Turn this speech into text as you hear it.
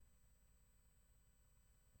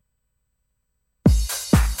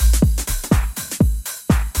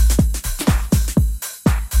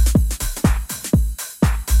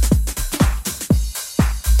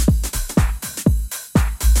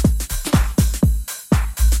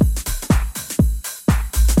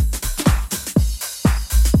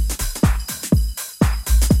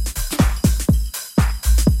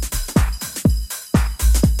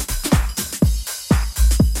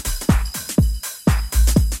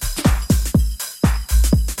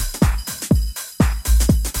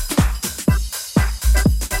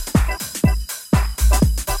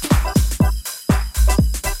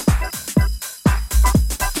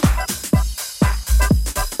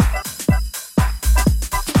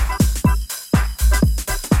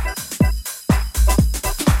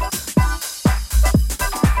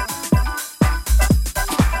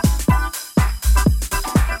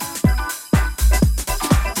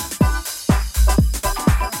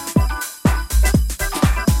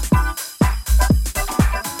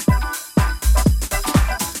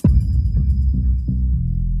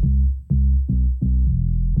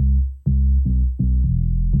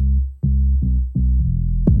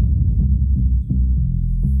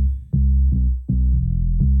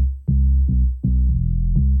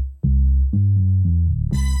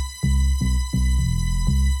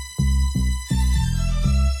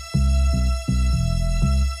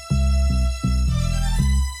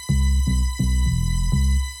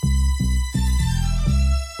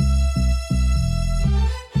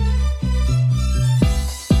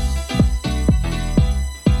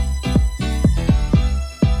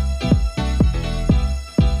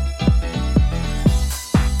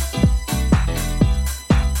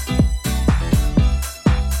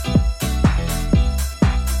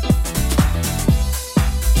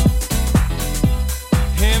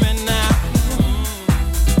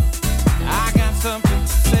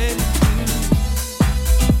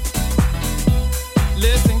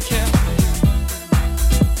Listen carefully.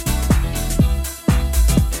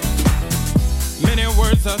 Many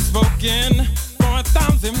words are spoken for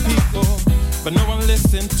 1,000 people, but no one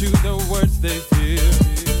listens to the words they feel.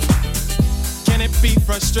 Can it be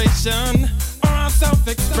frustration or our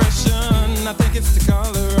self-expression? I think it's the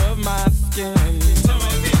color of my skin. Tell me,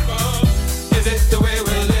 people, is it the way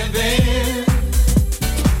we're living?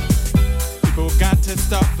 People got to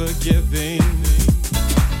stop forgiving.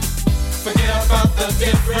 Forget about the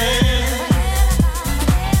different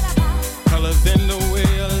colors in the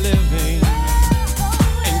way of living.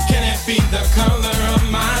 And can it be the color of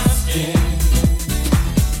my skin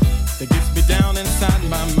that gets me down inside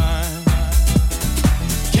my mind?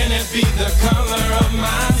 Can it be the color of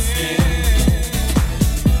my skin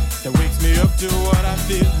that wakes me up to what I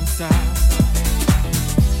feel inside?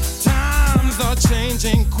 Times are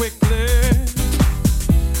changing quickly,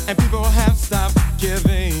 and people have stopped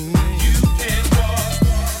giving.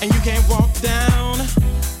 And you can't walk down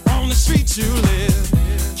on the street you live,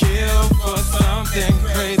 kill for something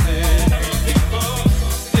crazy.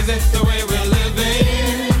 Is it the way we're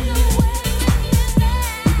living?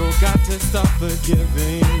 People got to stop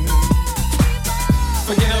forgiving.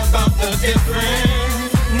 Forget about the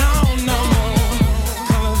difference. No, no more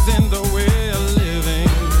colors in the way of living.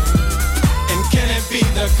 And can it be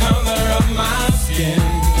the color of my skin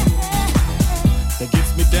that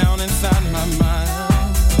gets me down inside my mind?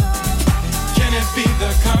 Can it be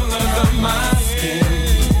the color of my skin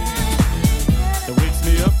that wakes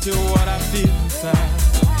me up to what I feel inside?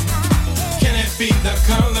 Can it be the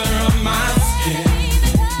color of my skin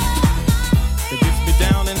that gets me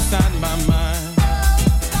down inside my mind?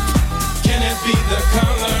 Can it be the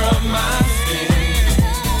color of my skin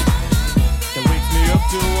that wakes me up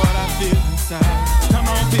to what I feel inside? Come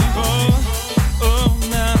on, people. Oh,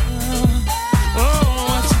 now. Oh,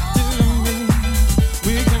 what you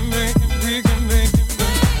do to me. We can make it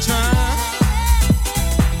try.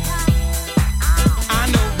 I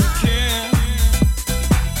know we can.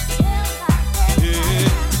 Yeah.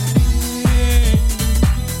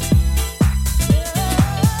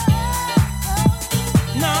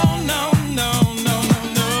 No, no, no, no, no,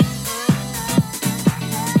 no.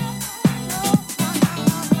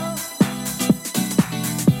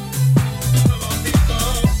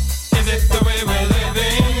 Is it the way we're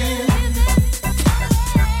living?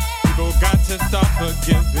 People got to stop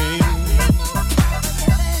forgiving.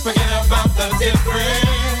 Forget about the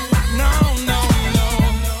difference. No, no, no.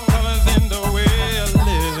 Colors in the way of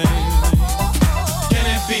living. Can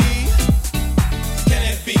it be? Can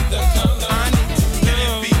it be the color? I need to know. Can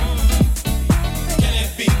it be? Can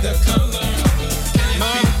it be the color? Can it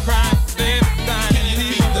be? Cry, baby, dying. Can it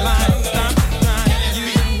be the color? Stop crying. Can it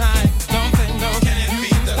be? Don't say no. Can it be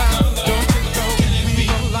the color? Don't you go. Can it be?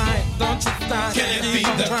 Don't you stop. Can it be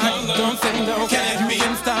the color? Don't say no. Can it be?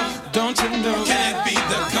 Stop. Don't you know? Can it be the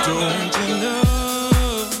color? Don't you know?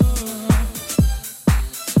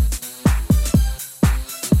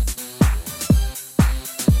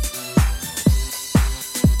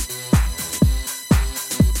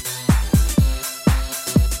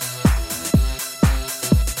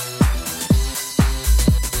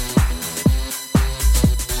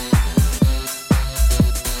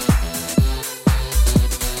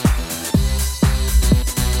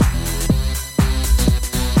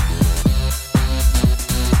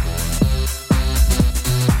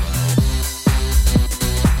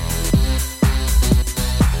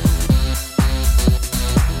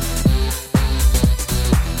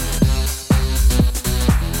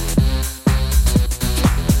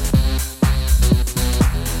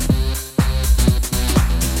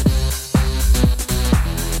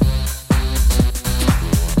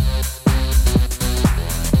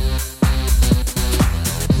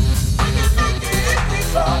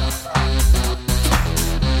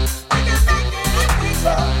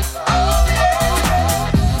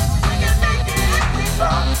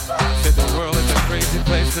 Said the world is a crazy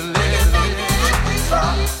place to live.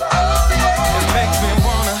 It makes me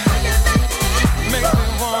wanna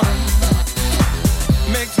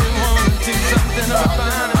do something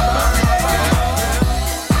about it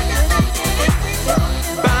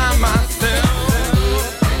by myself.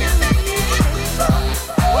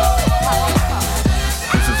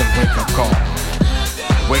 This is a wake-up call.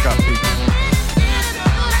 Wake up, people.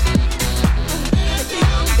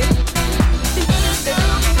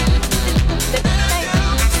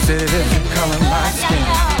 Said it isn't color my skin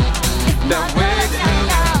that wakes me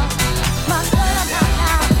up.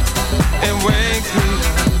 It wakes me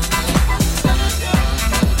up.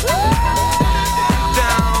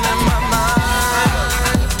 Down in my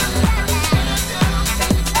mind.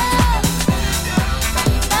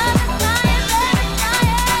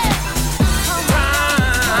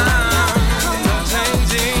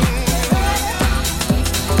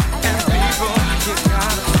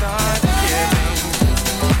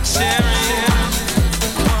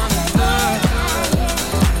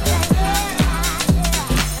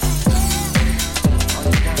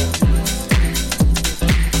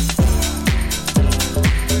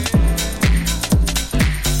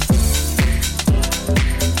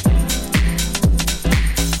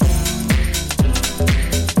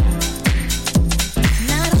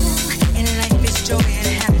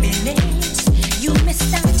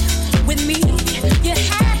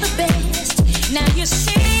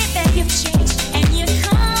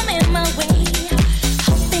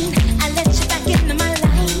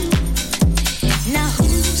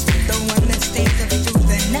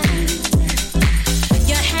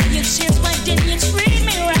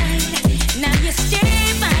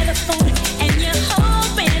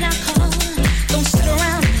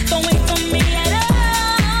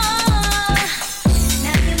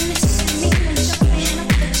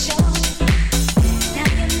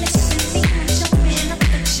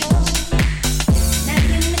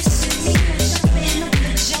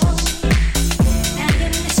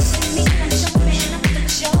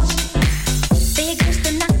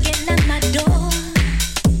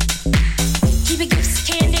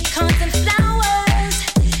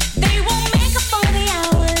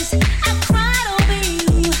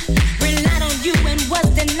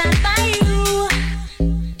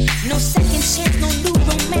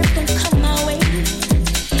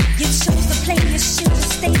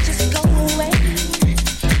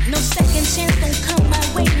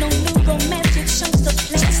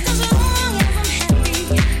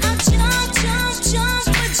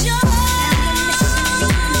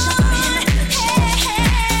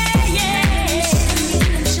 Yeah.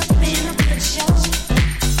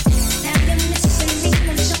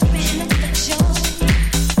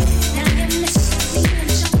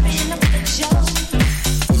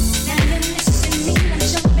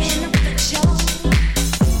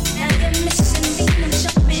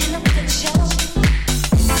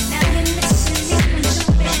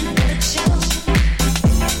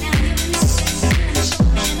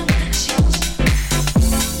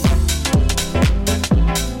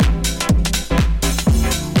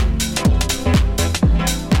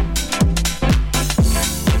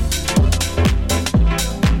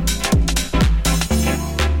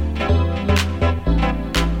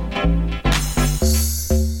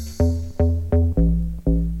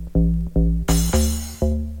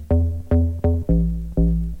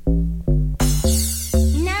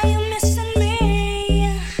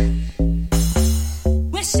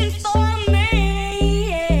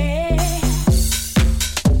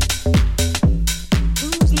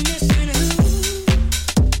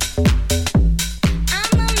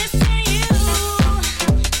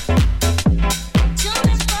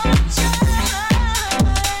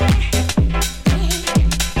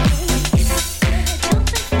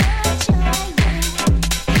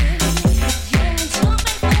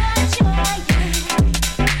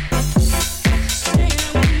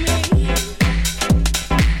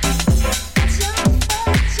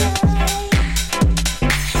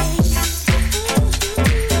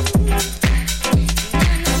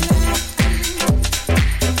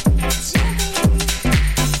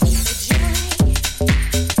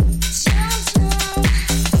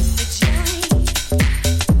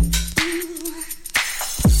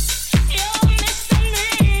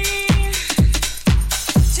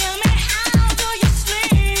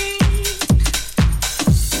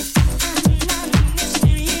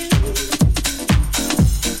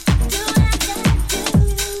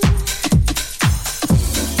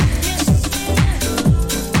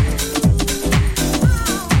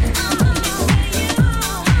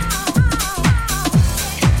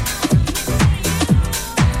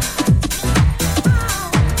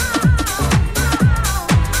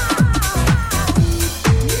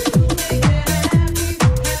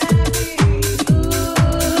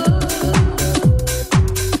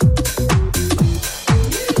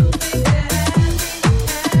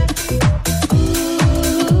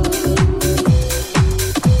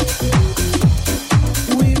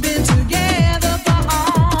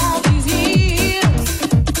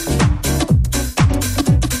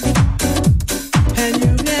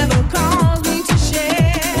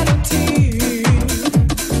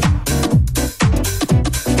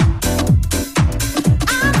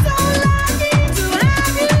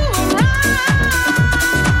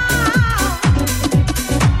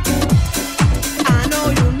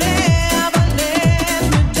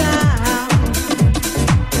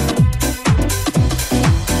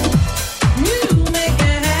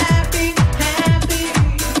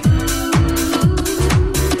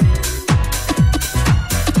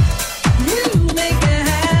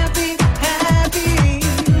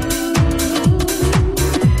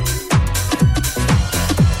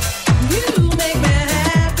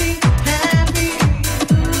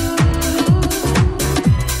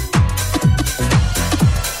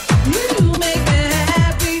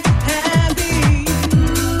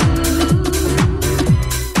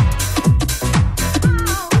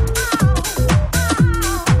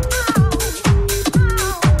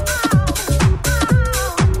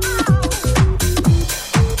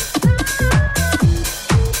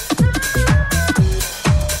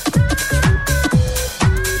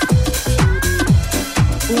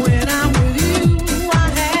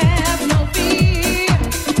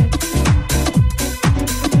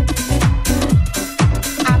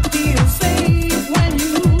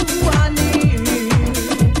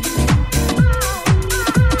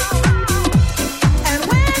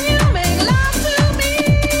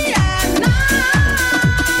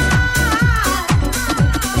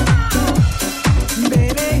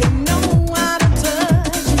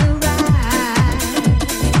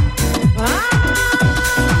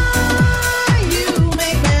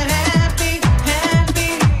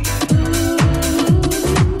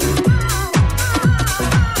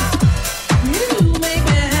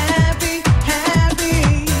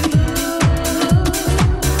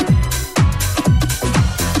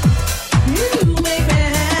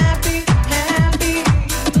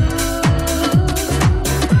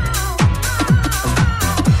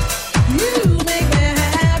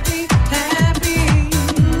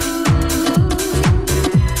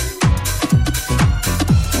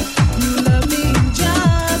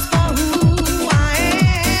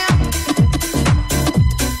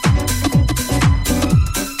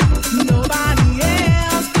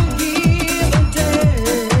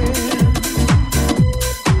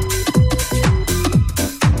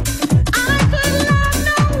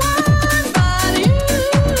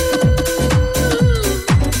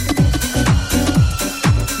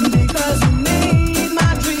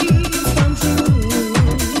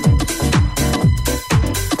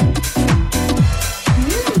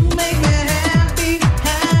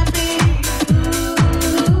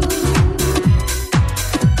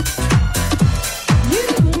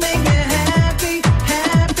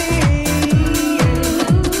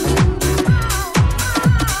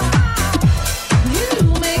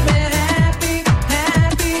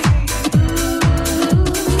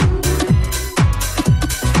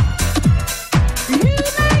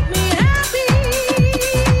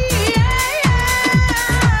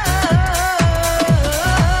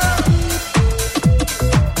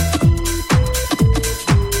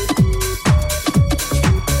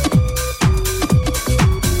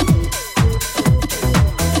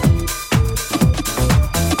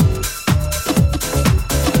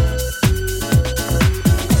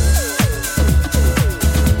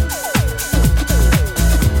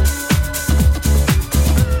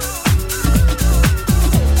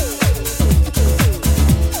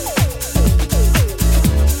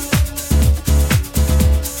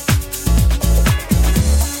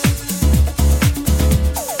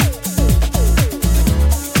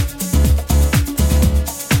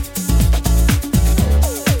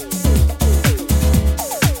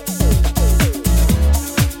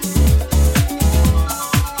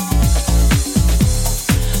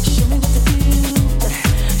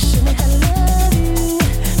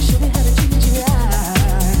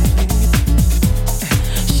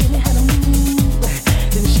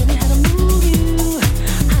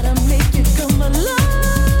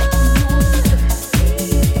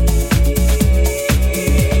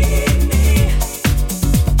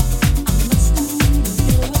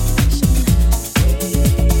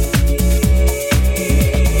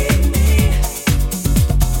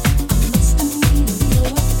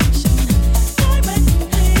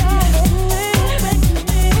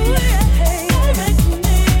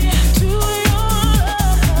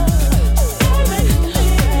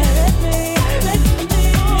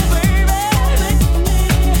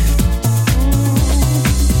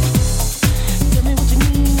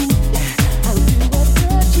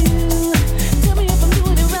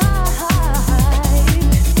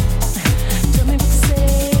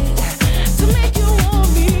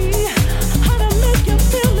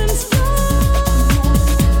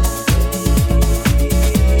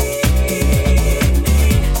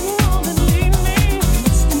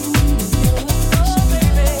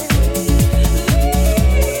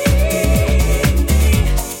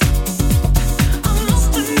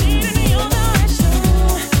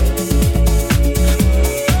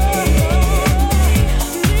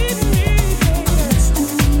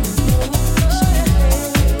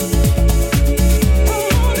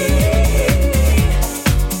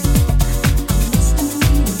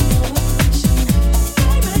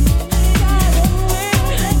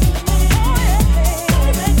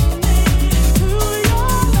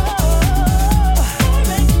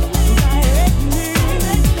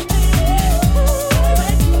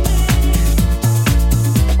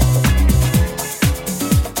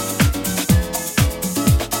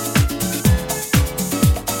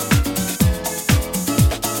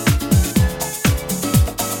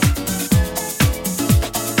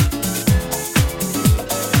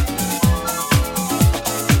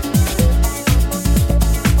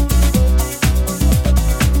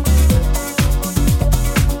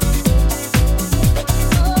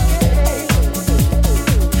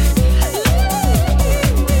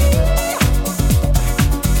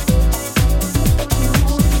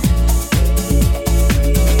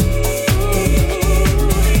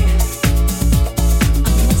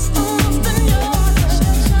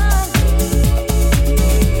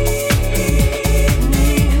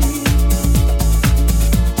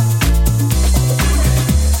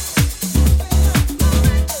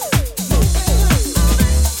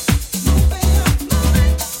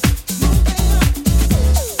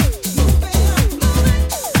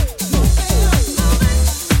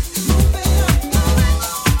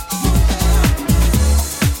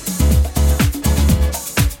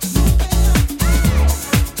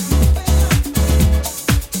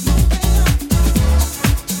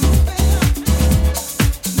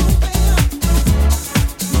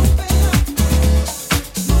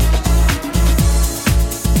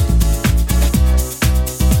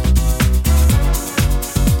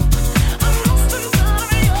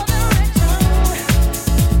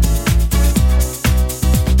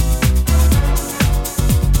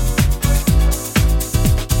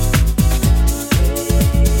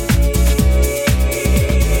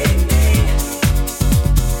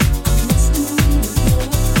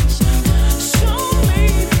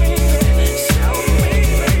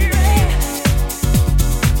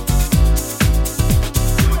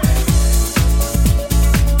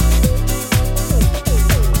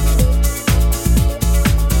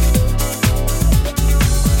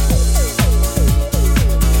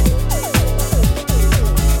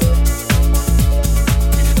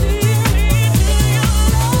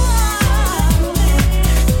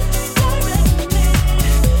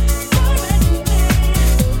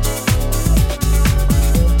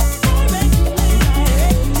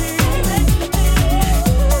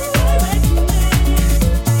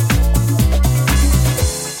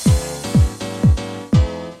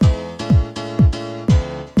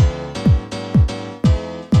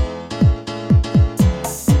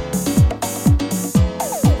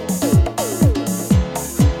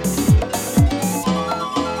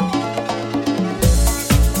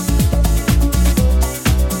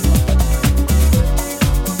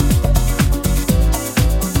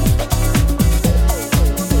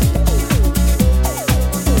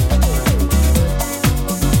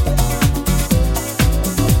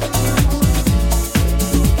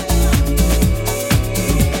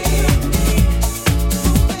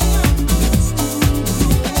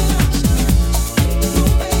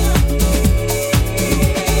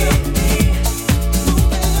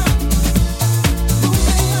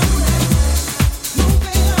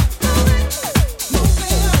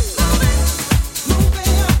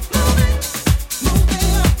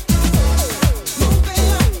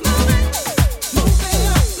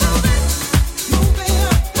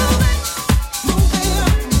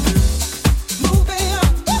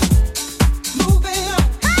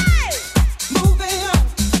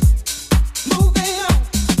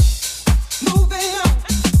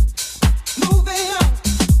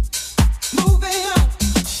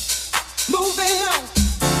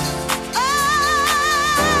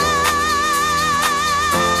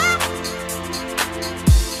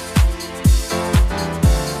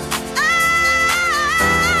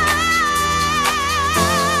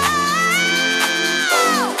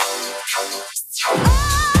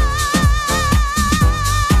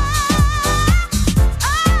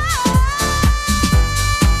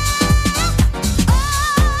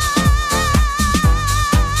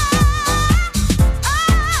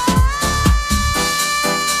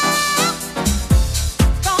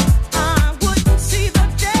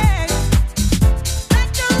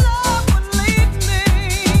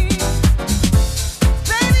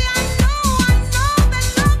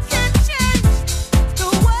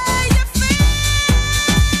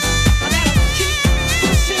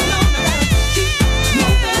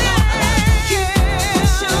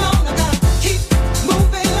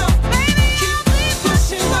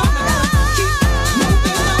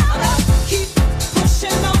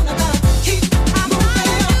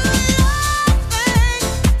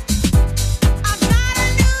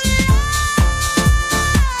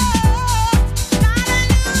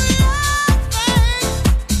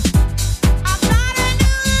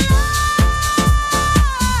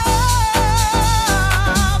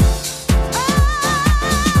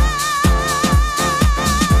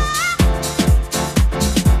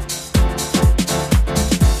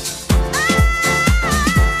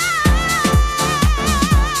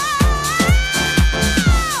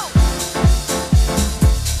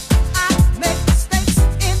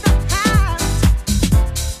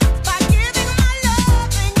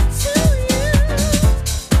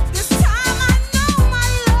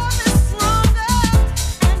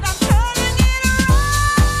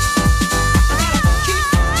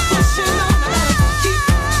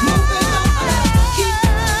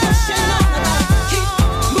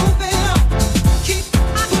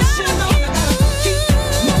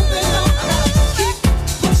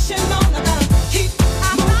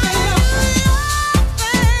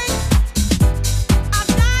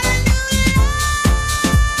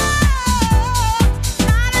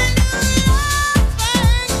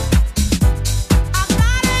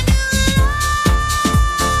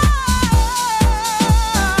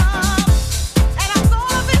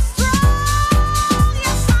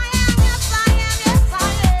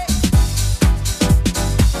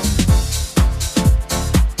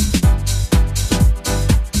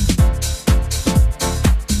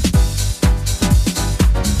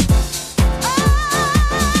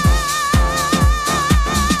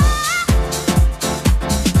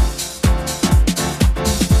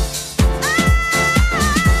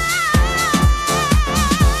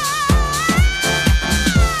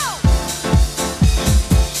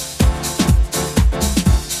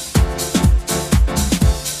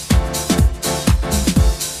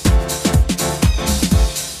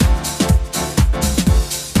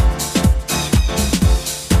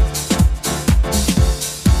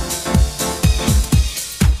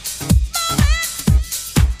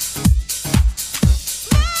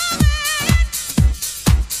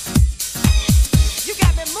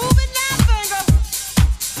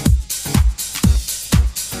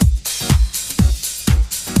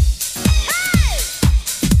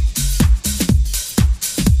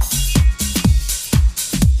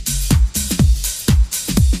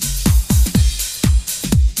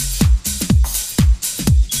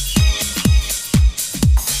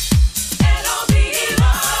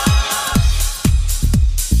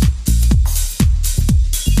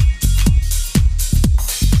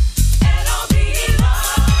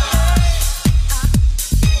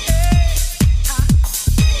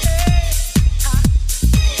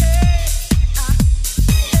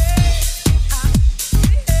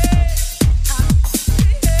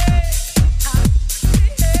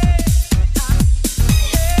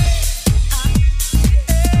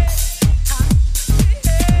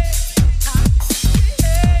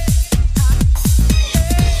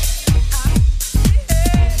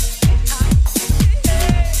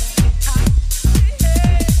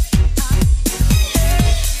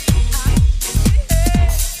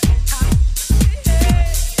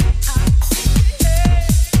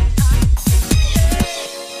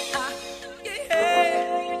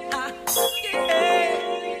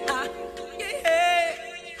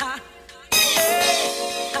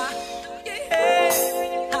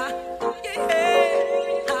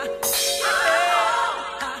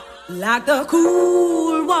 like the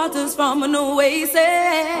cool waters from an oasis.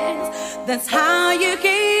 That's how you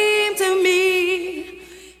came to me,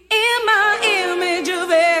 in my image of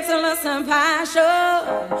excellence and passion,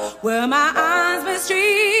 where my eyes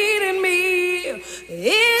mistreated me.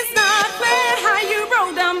 It's not fair how you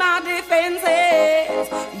broke down my defenses.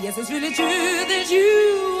 Yes, it's really true that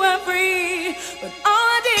you were free, but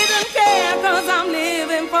I didn't care, 'cause I'm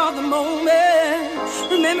living for the moment,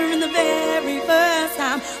 remembering the very first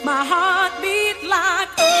time my heart beat like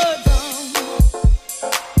a drum.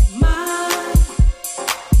 My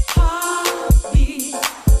heart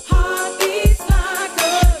beats like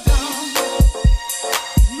a drum.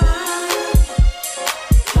 My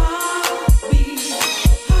heart beats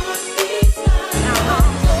like. Now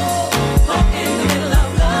I'm caught in the middle of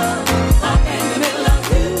love, caught in the middle of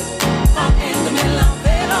you, caught in the middle of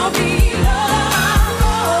it all be love.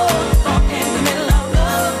 Caught in the middle of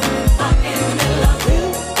love, caught in the middle of you,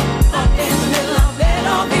 caught in the middle of it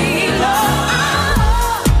all be love.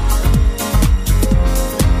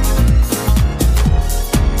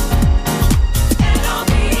 It all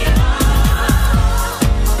be love.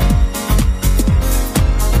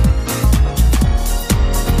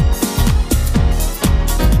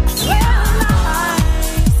 Well,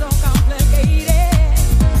 life's so complicated.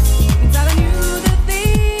 Telling you that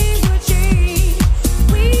things would change.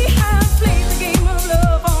 We have played the game of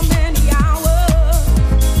love for many hours.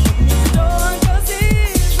 It's done 'cause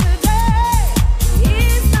it's the day.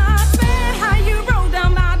 It's not fair how you broke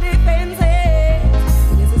down my defenses.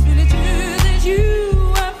 Yes, it's really true that you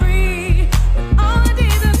were free, but I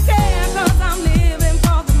didn't care, 'cause I'm living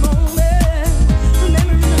for the moment,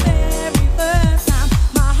 remembering the very first time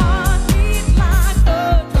my heart beat like a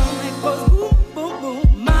drum. It goes boom, boom, boom.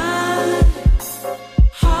 My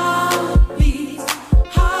heart beats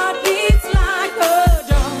like a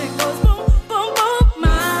drum. It goes boom, boom, boom.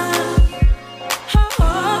 My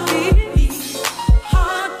heart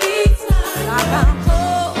beats like I'm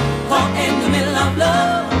caught in the middle of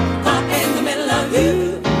love, caught in the middle of you,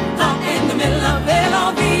 caught in the middle of it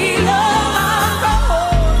all be love.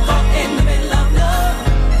 Caught in the middle of love,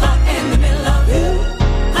 caught in the middle of you,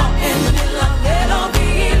 caught in the middle of it all be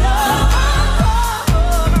love.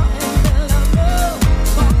 Caught in the middle of love,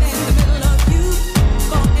 caught in the middle of you,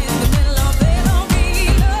 caught in the middle of it all be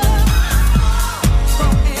love.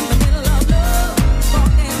 Caught in the middle of love,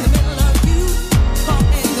 caught in the middle of you, caught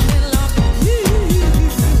in the middle of you.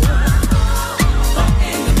 Caught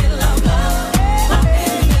in the middle of love, caught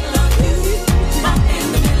in the middle of you, caught in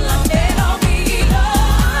the middle of it all be love.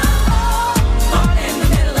 Caught in the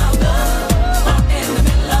middle of love, caught in the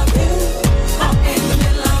middle of you, caught in the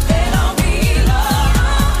middle of it all be love.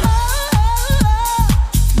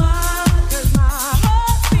 'Cause my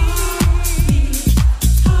heart beats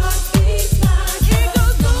like it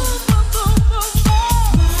goes boom, boom, boom, boom, boom.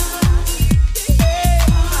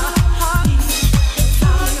 Heart beats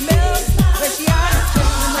in the middle, where she is,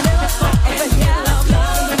 just in the middle, and where she love, in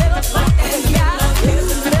the middle, and she love you, in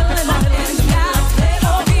the middle, and she love it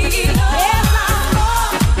all be love. Yes, I'm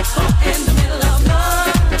caught in the middle of love,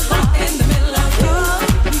 caught in the middle of you,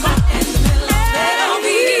 caught in the middle of it all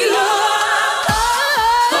be love.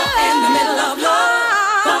 Caught in the middle of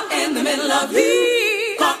love, caught in the middle of you,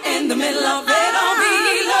 caught in the middle of it all be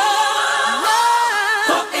love.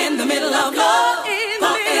 Caught in the middle of love,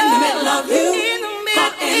 caught in the middle of you,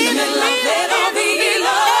 caught in the middle of it all be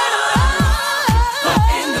love. Caught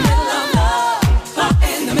in the middle of love, caught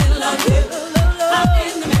in the middle of you, caught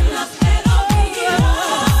in the middle of it all be love.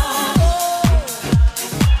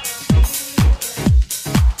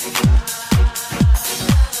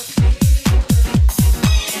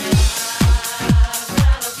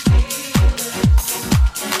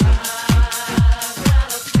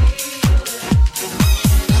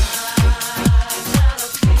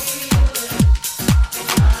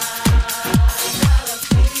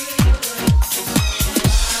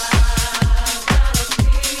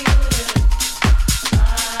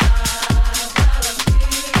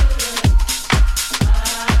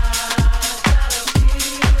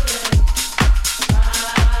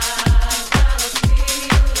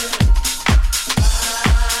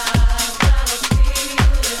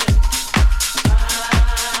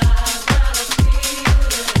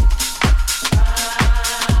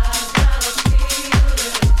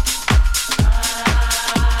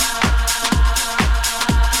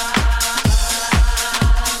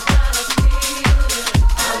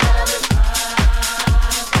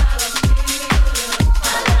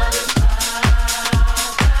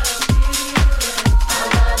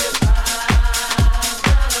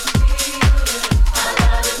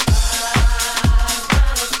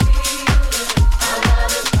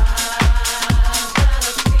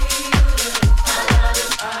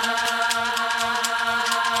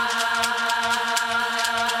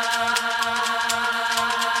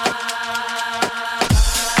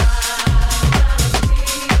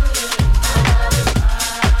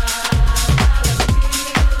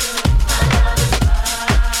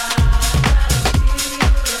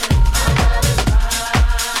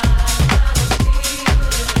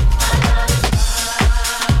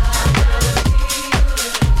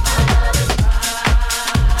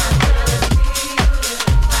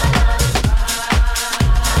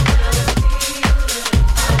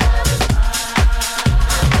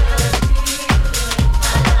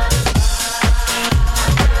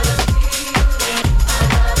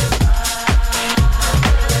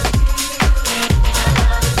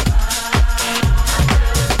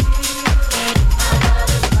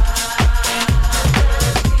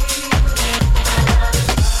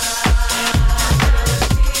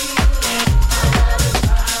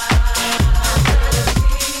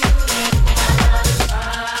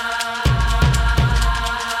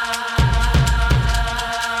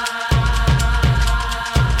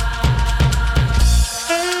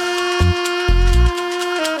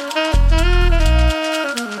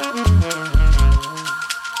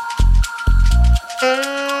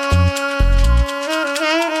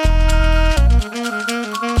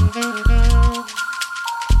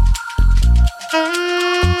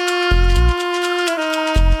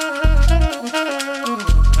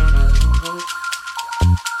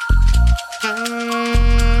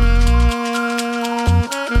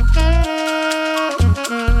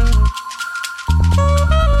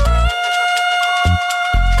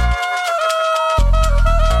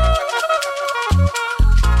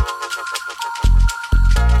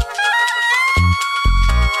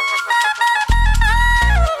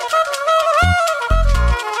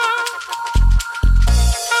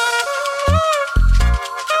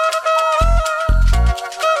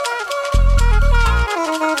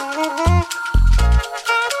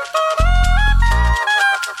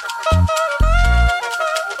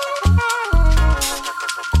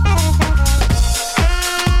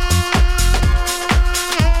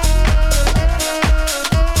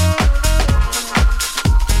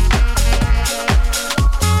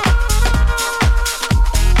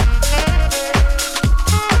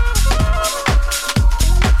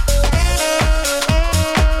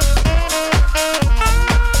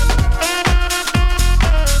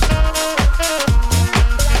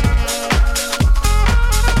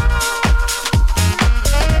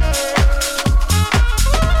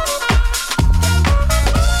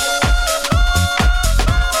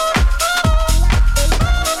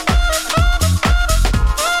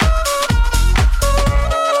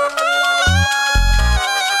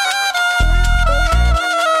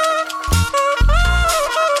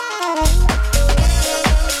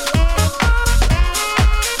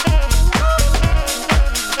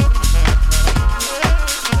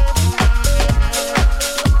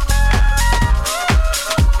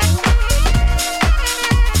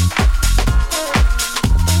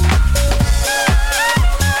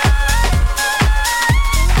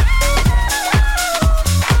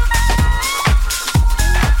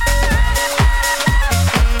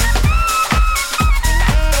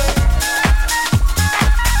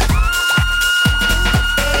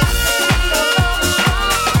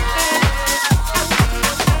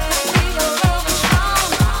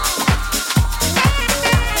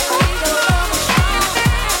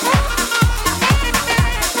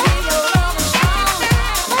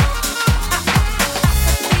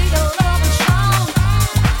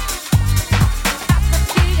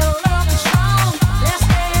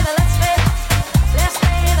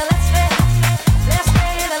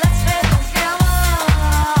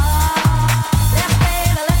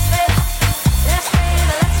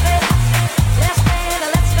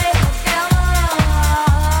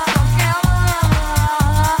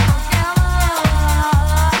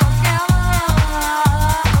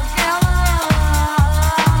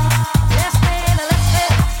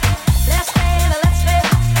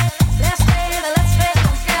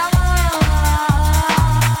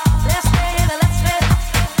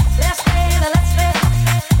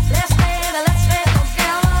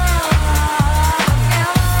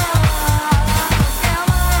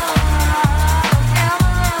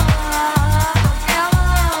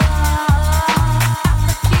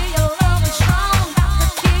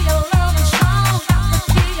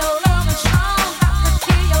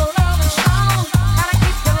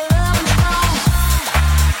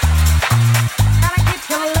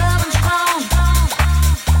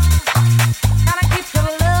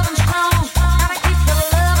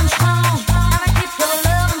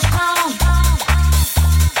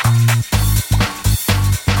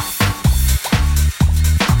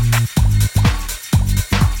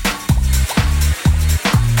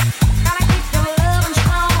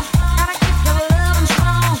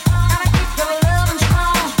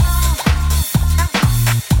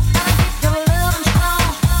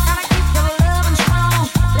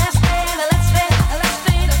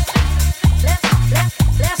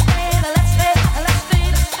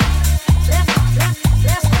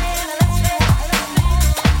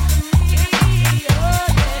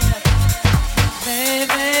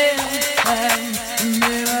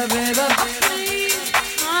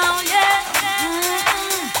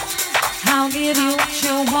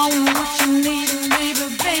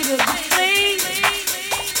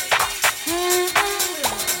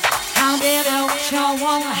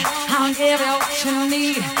 you what you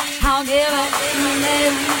need. I'll give you what you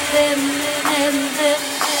need.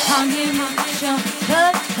 I'll give you what you need.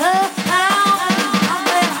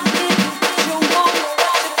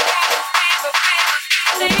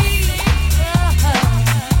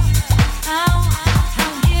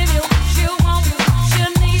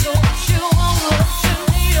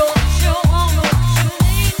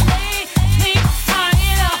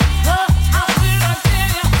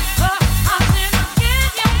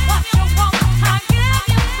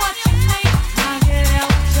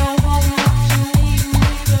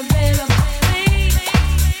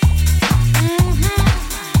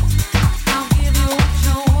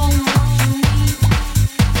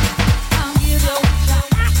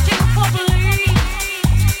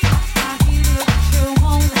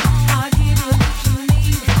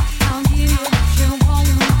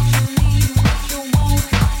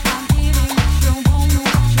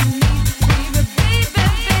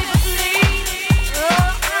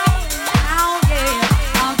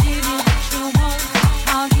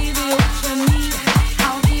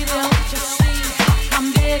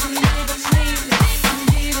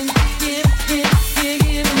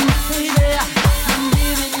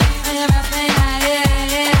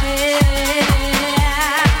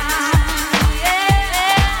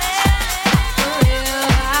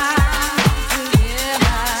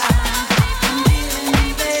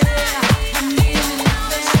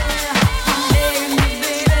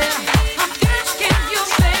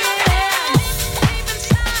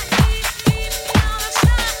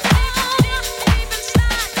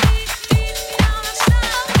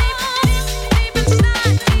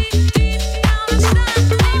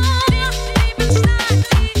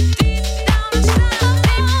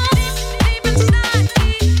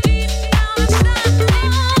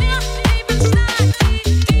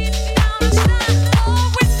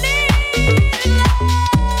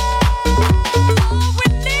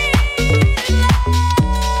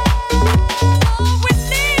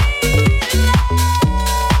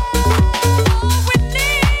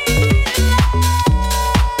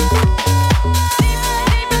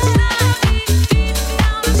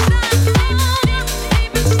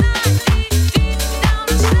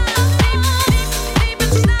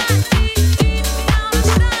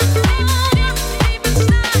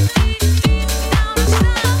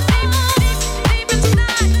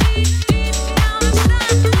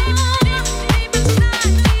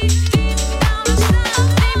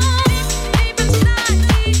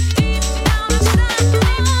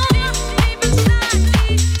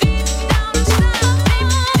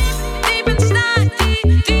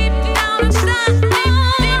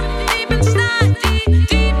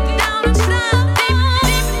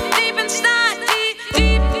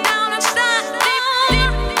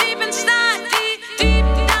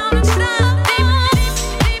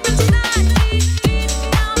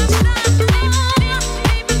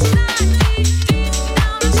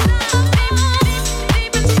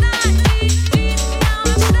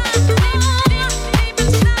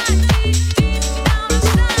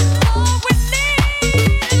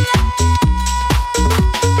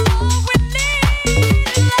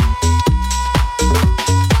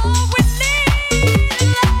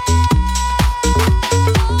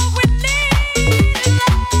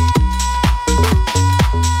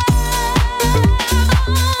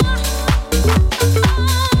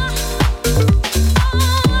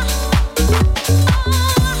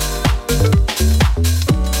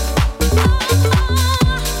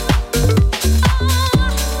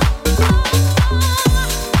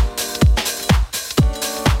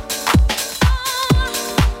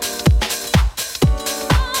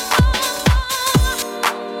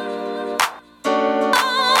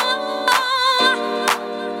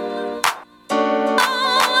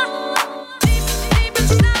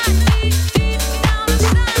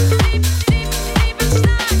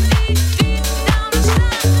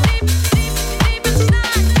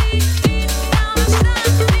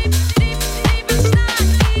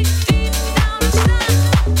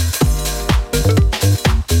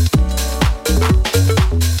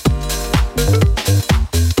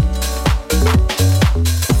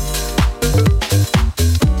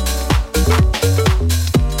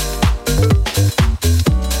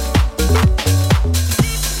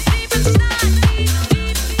 Stop.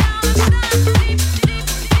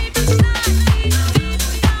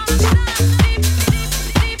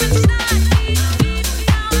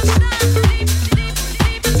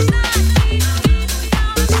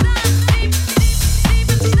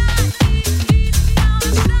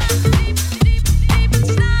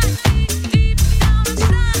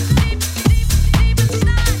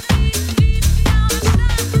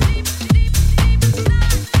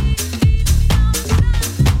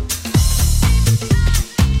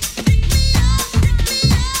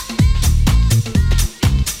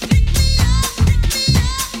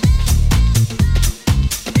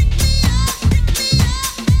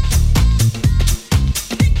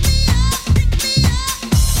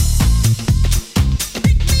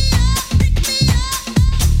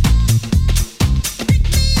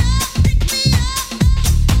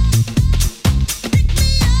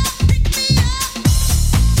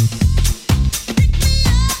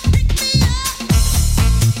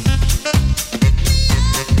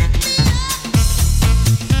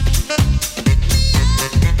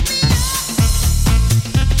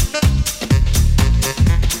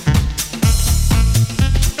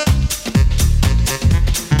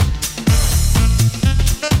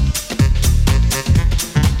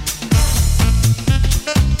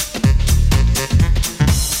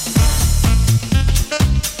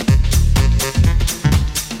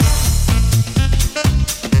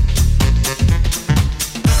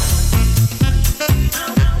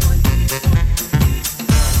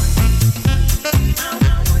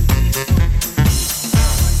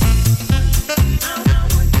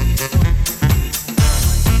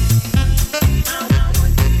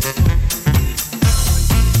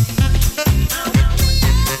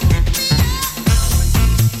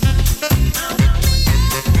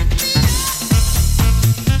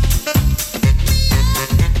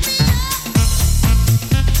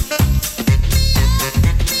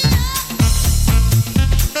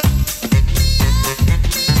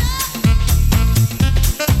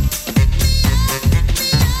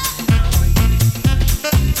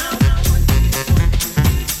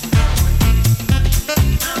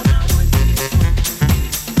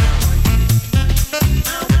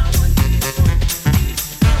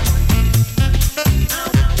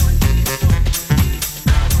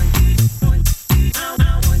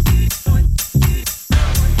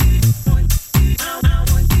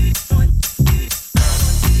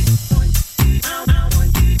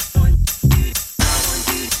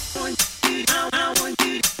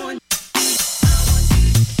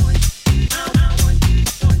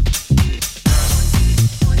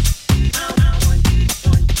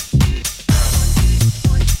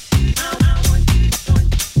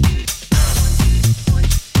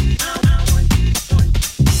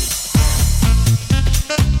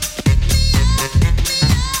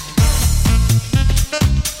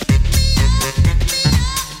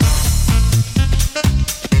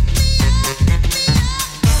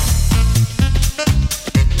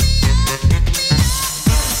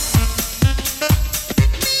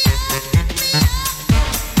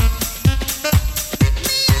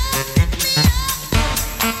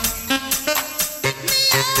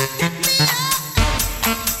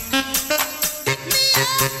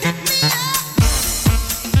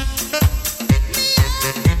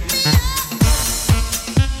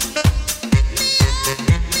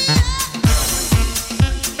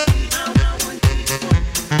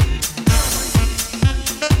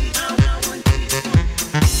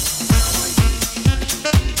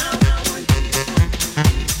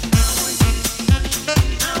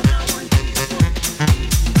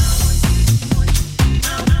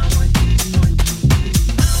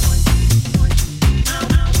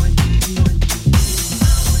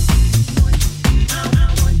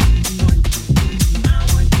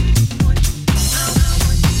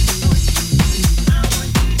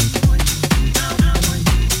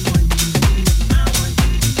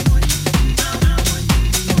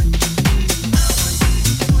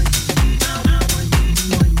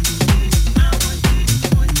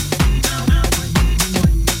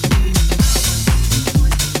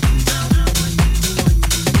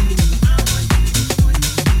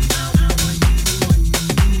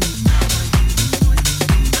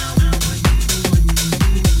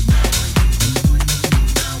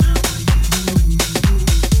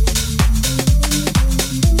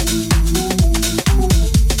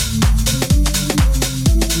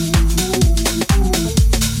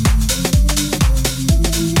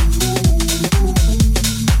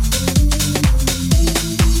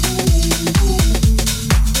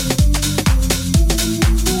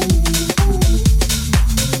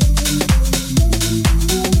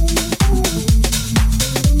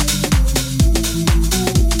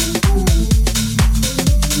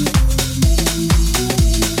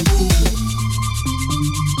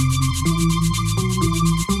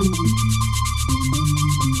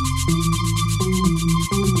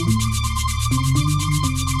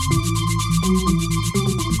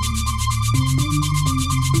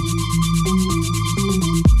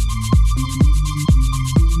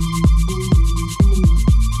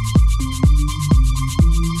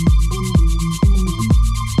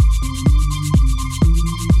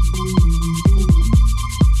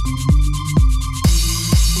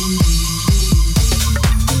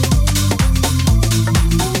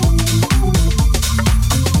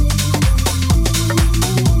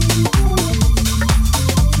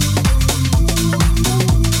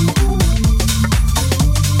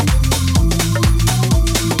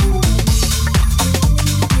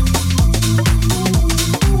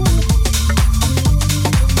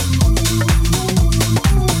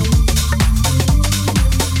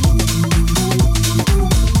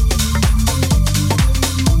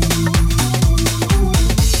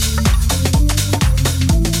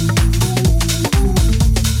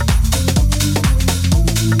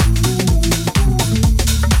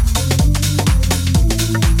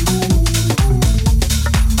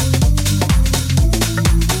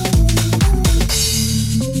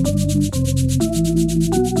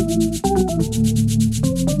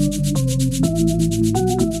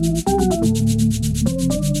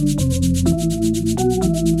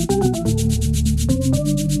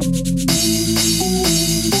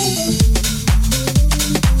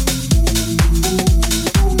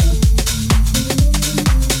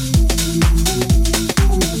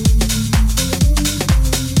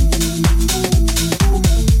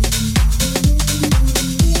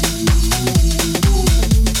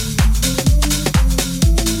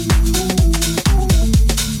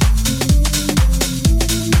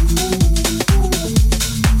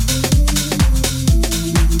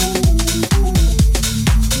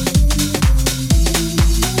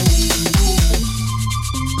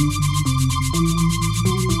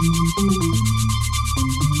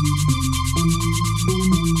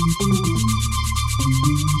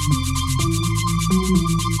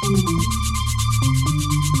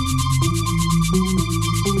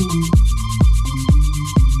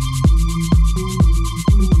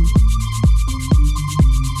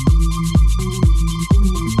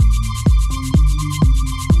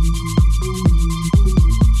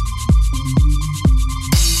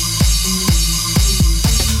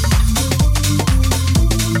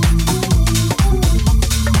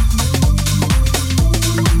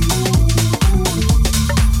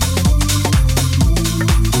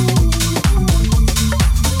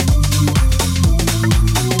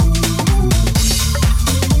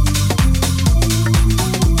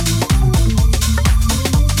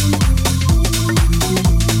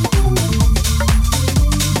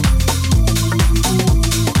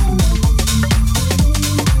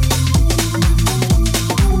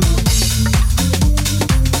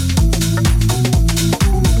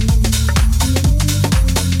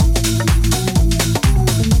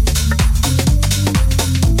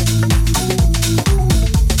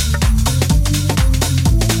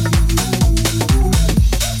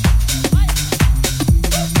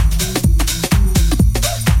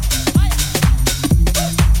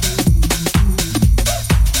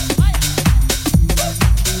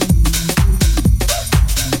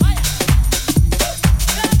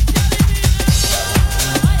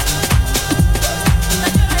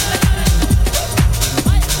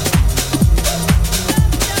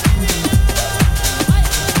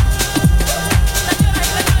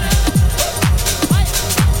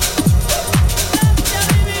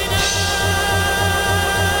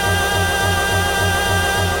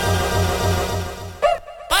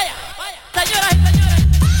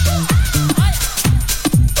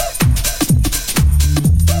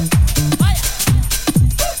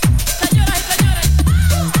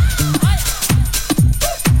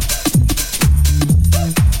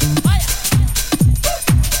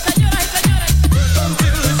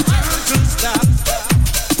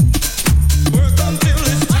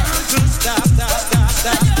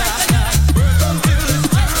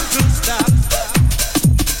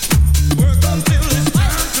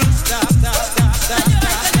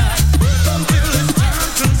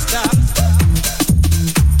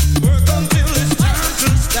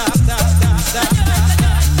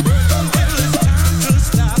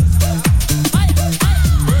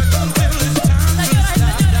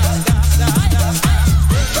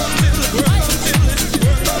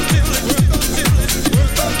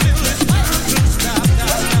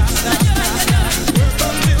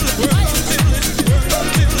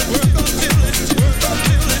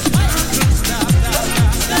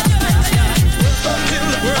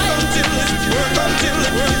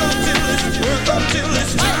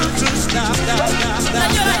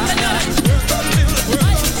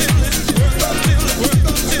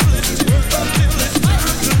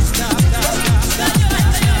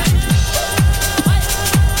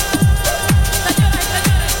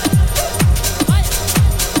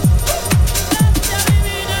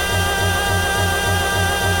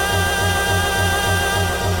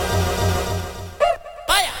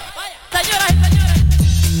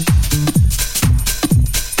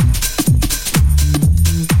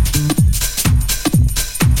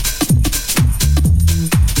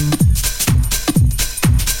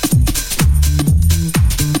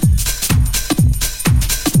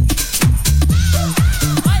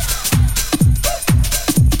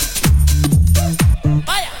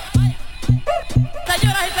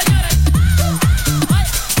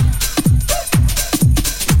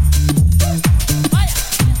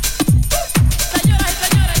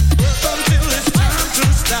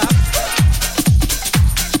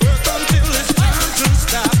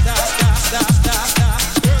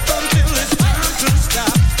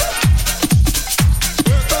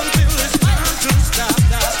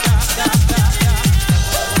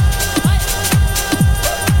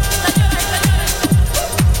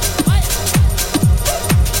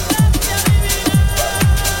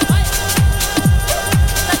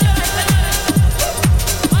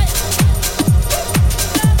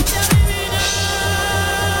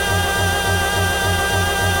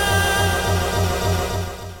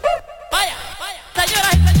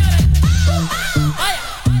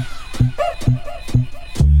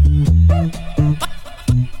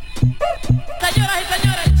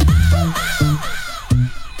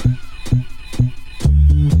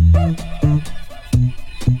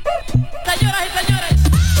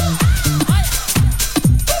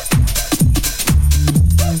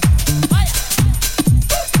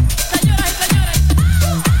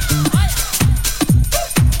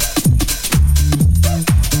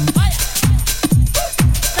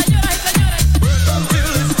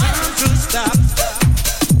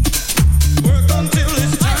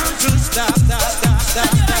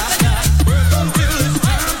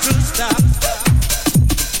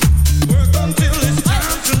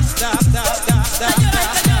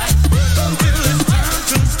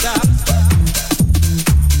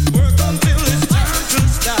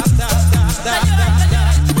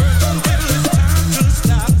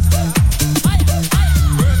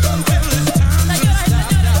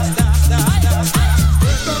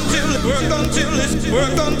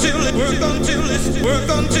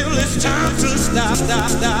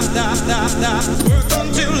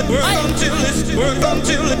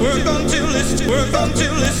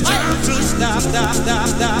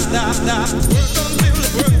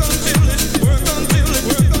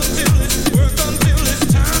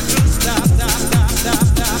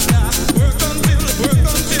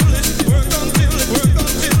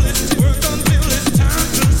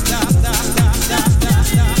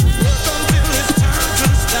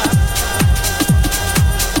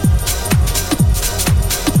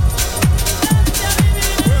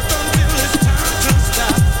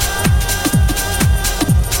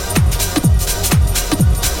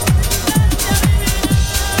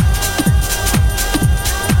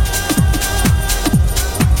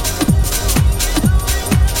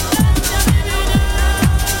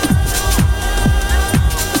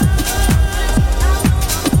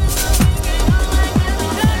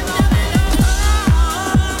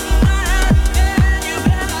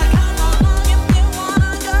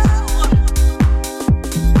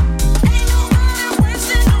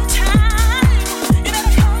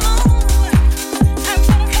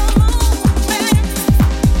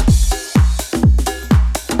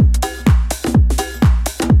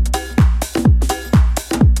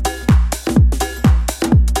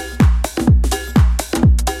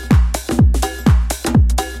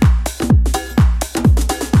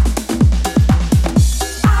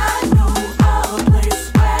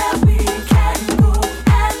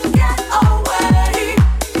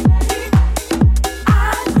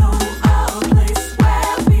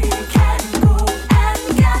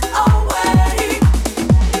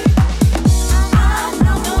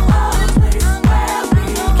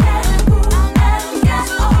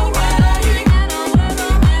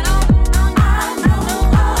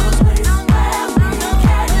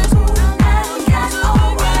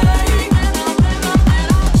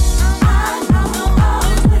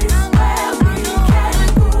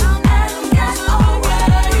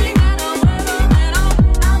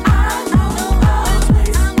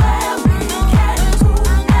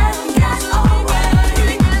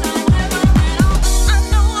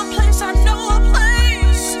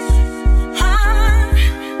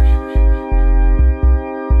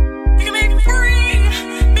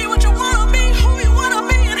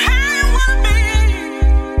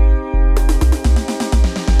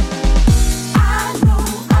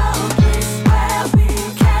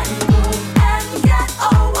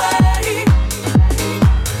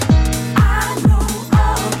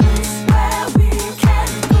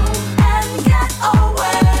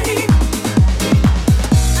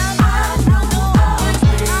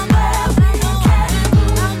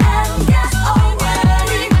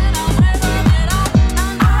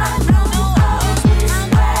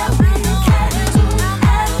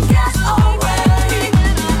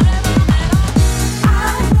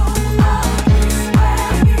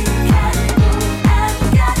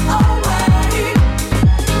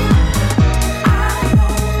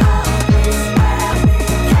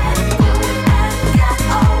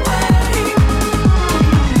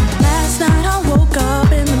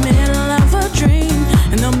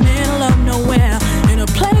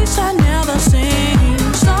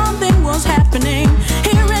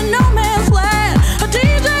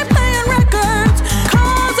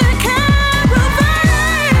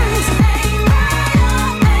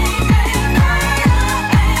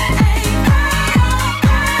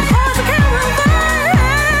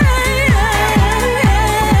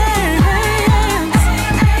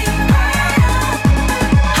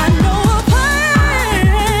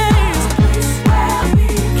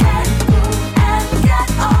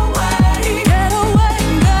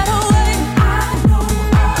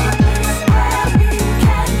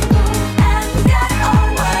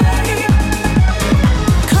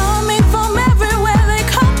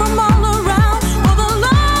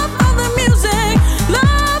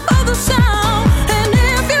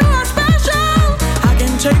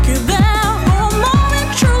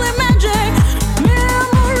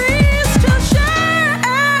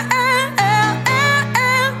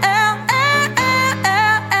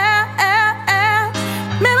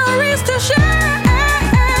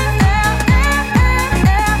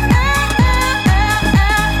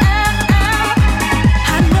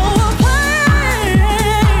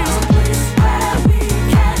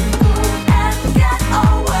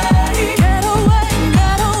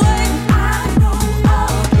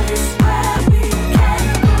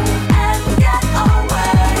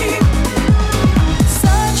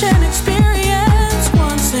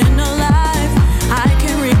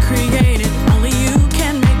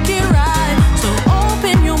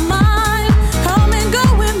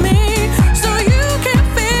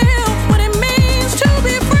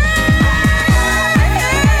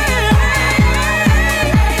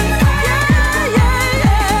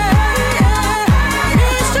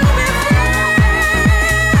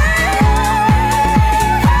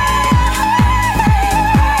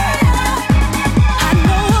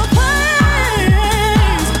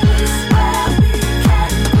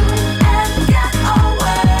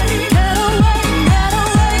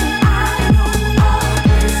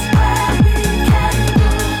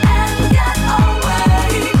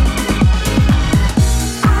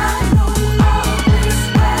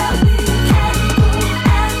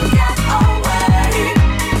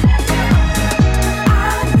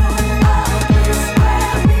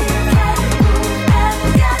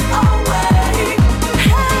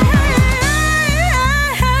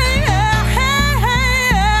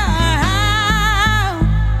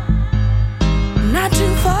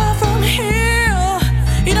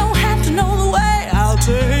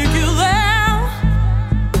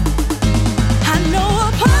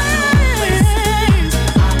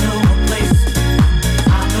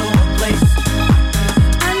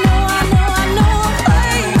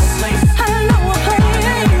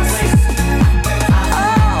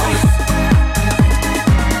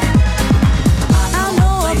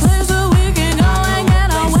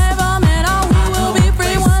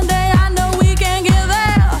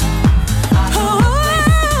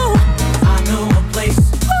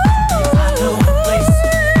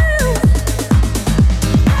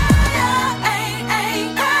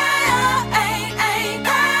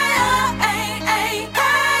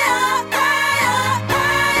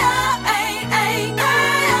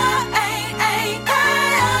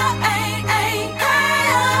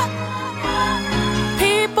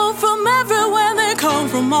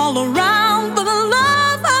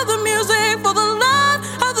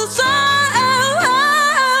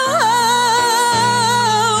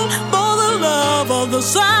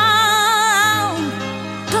 sound.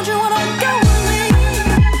 Don't you wanna go with me?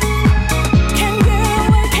 Can you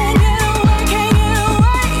wait? Can you wait? Can you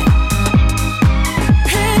wait?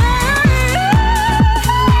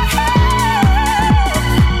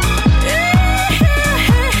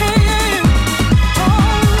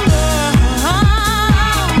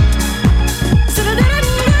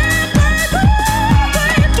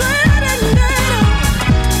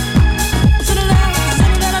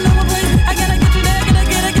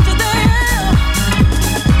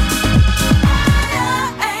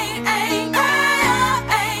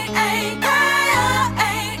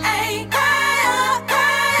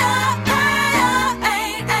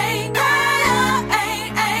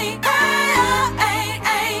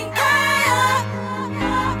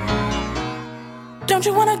 Don't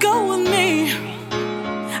you wanna go with me?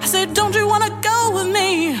 I said, don't you wanna go with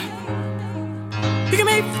me? You can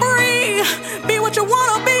be free, be what you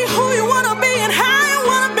wanna be.